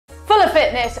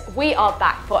Fitness, we are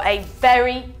back for a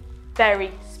very,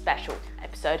 very special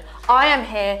episode. I am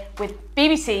here with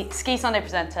BBC Ski Sunday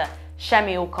presenter,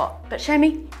 Chemmy Alcott. But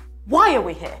Chemmy, why are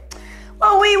we here?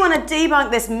 Well, we want to debunk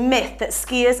this myth that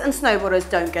skiers and snowboarders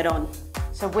don't get on.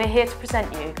 So we're here to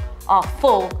present you our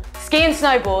full ski and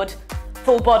snowboard,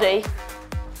 full body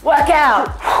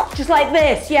workout. Just like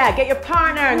this, yeah, get your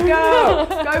partner and go.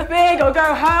 Go big or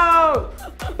go home.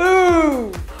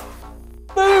 Boom.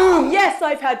 Boom. Yes,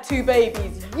 I've had 2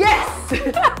 babies. Yes.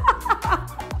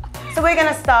 So we're going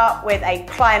to start with a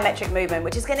plyometric movement,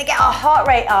 which is going to get our heart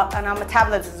rate up and our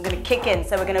metabolism is going to kick in.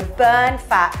 So we're going to burn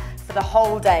fat for the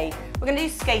whole day. We're going to do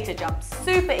skater jumps.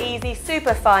 Super easy,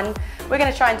 super fun. We're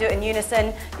going to try and do it in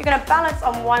unison. You're going to balance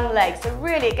on one leg. So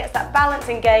really it gets that balance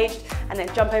engaged and then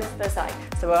jump over to the side.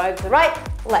 So we're over to the right,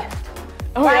 left,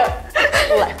 right,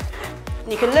 left.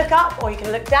 And you can look up or you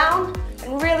can look down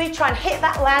and really try and hit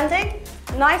that landing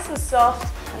nice and soft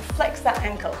and flex that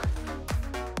ankle.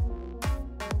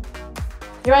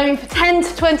 You're aiming for 10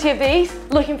 to 20 of these,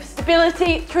 looking for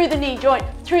stability through the knee joint,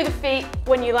 through the feet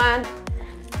when you land,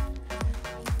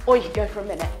 or you can go for a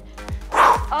minute.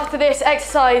 After this,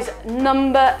 exercise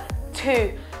number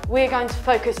 2, we're going to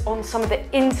focus on some of the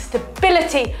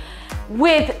instability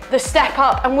with the step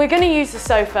up, and we're going to use the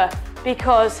sofa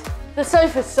because the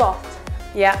sofa's soft.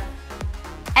 Yeah.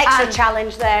 Extra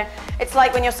challenge there. It's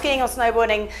like when you're skiing or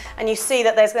snowboarding and you see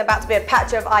that there's about to be a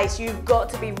patch of ice, you've got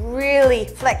to be really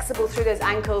flexible through those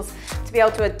ankles to be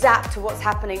able to adapt to what's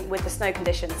happening with the snow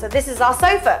conditions. So this is our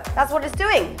sofa. That's what it's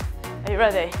doing. Are you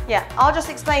ready? Yeah, I'll just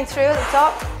explain through at the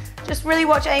top. Just really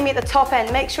watch Amy at the top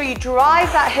end. Make sure you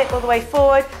drive that hip all the way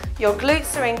forward. Your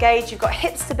glutes are engaged. You've got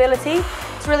hip stability.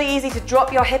 It's really easy to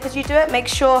drop your hip as you do it. Make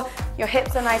sure your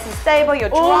hips are nice and stable. You're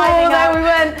driving up there we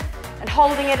went. And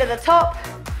holding it at the top.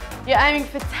 You're aiming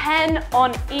for 10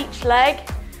 on each leg.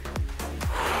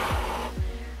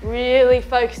 Really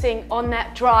focusing on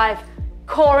that drive,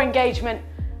 core engagement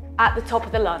at the top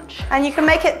of the lunge. And you can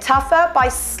make it tougher by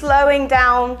slowing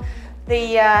down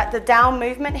the down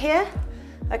movement here.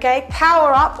 Okay,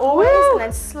 power up always. Woo! And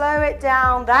then slow it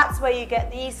down. That's where you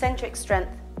get the eccentric strength.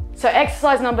 So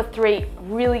exercise number 3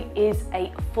 really is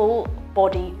a full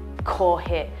body core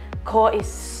hit. Core is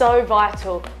so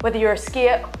vital, whether you're a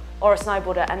skier or a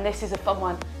snowboarder, and this is a fun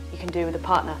one you can do with a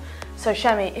partner. So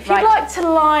Chemmy, if you'd like to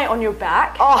lie on your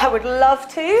back. Oh, I would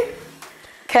love to.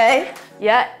 Okay.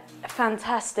 Yeah,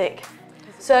 fantastic.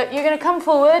 So you're gonna come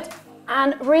forward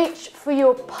and reach for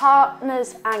your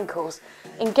partner's ankles,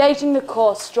 engaging the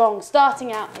core strong,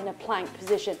 starting out in a plank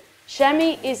position.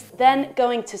 Chemmy is then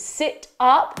going to sit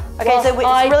up. Okay, so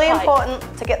it's really important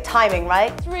to get timing, right?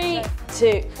 3,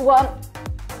 2, 1.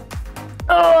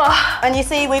 Oh. And you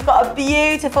see we've got a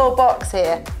beautiful box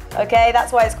here. Okay,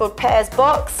 that's why it's called pairs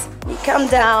box. You come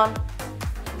down.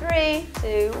 3,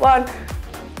 2, 1.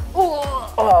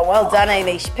 Oh, well done,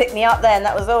 Amy. She picked me up then.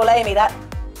 That was all Amy. That.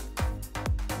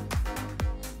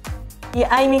 You're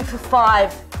aiming for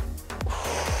 5.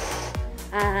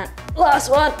 And last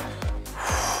one.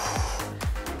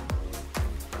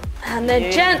 And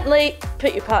then gently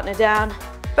put your partner down.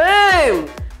 Boom!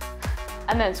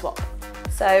 And then swap.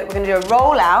 So we're going to do a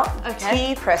roll out,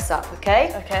 okay. T press up,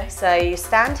 okay? Okay. So you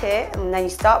stand here and then you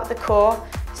start with the core.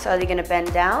 So you're going to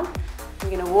bend down.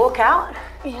 You're going to walk out.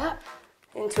 Yeah.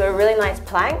 Into a really nice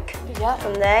plank. Yeah.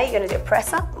 From there, you're going to do a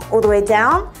press up all the way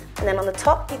down. And then on the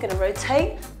top, you're going to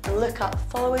rotate and look up.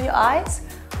 Follow with your eyes.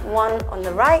 1 on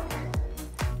the right,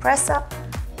 press up.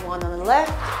 1 on the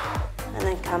left. And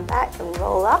then come back and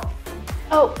roll up.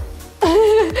 Oh.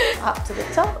 Up to the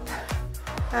top.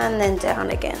 And then down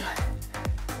again.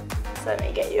 So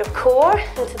you get your core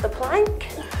into the plank,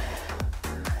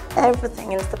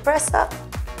 everything into the press up,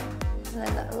 and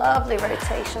then that lovely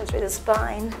rotation through the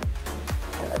spine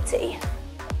and the T.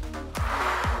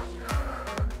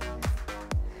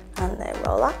 And then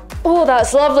roll up. Oh,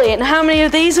 that's lovely. And how many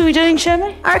of these are we doing,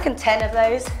 Chemmy? I reckon 10 of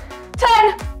those.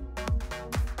 10!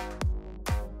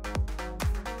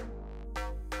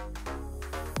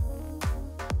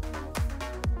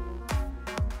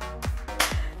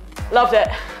 Loved it.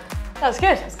 That's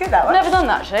good. It's good, that one. Never done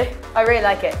that, actually. I really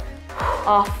like it.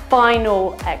 Our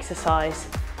final exercise.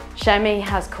 Chemmy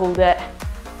has called it.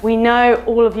 We know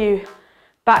all of you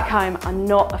back home are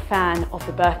not a fan of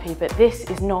the burpee, but this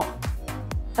is not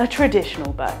a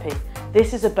traditional burpee.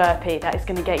 This is a burpee that is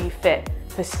going to get you fit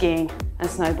for skiing and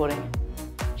snowboarding.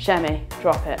 Chemmy,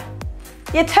 drop it.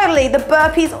 Yeah, totally. The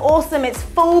burpee's awesome. It's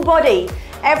full body.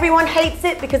 Everyone hates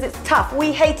it because it's tough.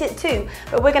 We hate it too,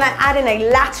 but we're gonna add in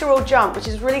a lateral jump, which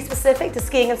is really specific to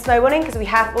skiing and snowboarding because we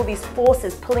have all these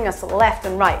forces pulling us left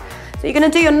and right. So you're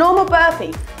gonna do your normal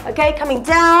burpee, okay? Coming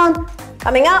down,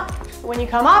 coming up, When you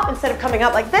come up, instead of coming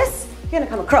up like this, you're gonna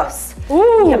come across.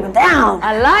 Ooh, You're coming down.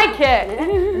 I like it. And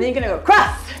then you're gonna go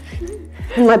across.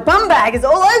 And my bum bag is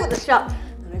all over the shop.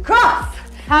 And across.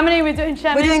 How many are we doing,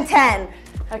 Chemmy? We're doing 10.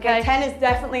 Okay. 10 is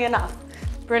definitely enough.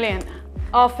 Brilliant.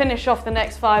 I'll finish off the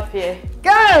next 5 for you.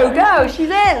 Go, go, she's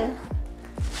in.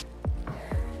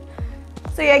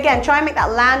 So yeah, again, try and make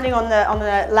that landing on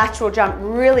the lateral jump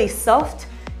really soft,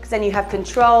 because then you have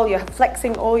control, you're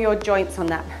flexing all your joints on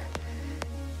that.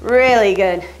 Really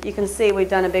good. You can see we've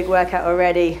done a big workout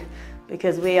already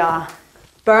because we are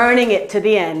burning it to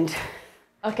the end.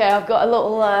 Okay, I've got a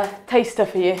little taster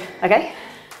for you. Okay.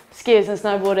 Skiers and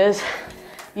snowboarders,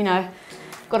 you know,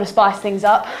 got to spice things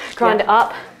up, grind it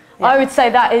up. Yeah. I would say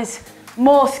that is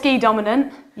more ski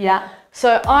dominant. Yeah.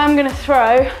 So I'm going to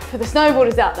throw, for the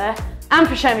snowboarders out there, and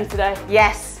for Chemmy today.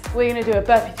 Yes. We're going to do a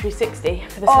burpee 360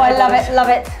 for the snowboarders. Oh, I love it, love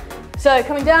it. So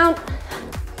coming down,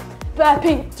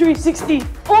 burping 360.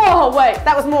 Oh, wait.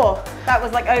 That was more. That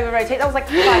was like over rotate. That was like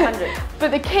 500.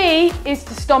 But the key is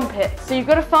to stomp it. So you've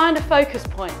got to find a focus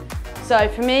point. So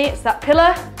for me, it's that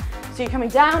pillar. So you're coming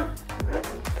down,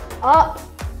 up,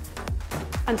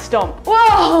 and stomp.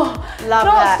 Whoa! Love Not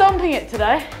that. stomping it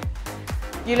today.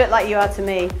 You look like you are to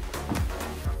me.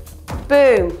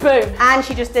 Boom. Boom. And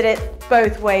she just did it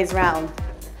both ways round.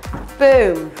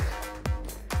 Boom.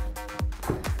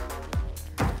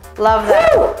 Love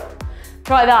that. Woo!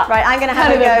 Try that. Right, I'm gonna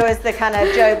have a go as the kind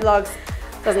of Joe Blogs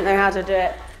doesn't know how to do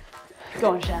it.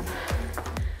 Go on, Shem.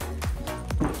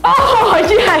 Oh,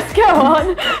 yes, go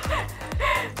on.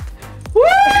 Woo!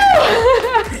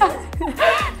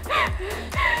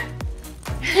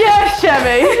 Yes,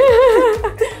 Chemmy.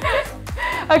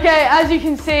 Okay, as you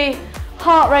can see,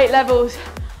 heart rate levels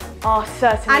are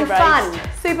certainly raised. And fun,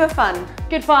 super fun.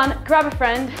 Good fun. Grab a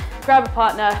friend, grab a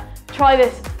partner, try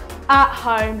this at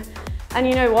home. And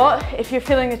you know what? If you're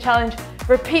feeling the challenge,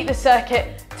 repeat the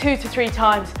circuit 2 to 3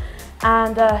 times.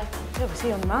 And yeah, we'll see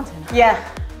you on the mountain. Yeah,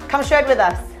 come shred with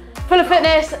us. Full of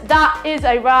Fitness, that is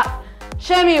a wrap.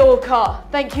 Chemmy Alcott,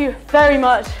 thank you very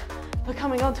much for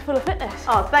coming on to Full of Fitness.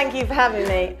 Oh, thank you for having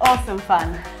me. Awesome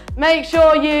fun. Make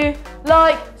sure you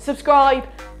like, subscribe,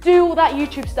 do all that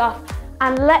YouTube stuff,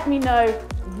 and let me know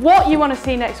what you want to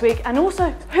see next week and also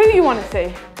who you want to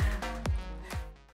see.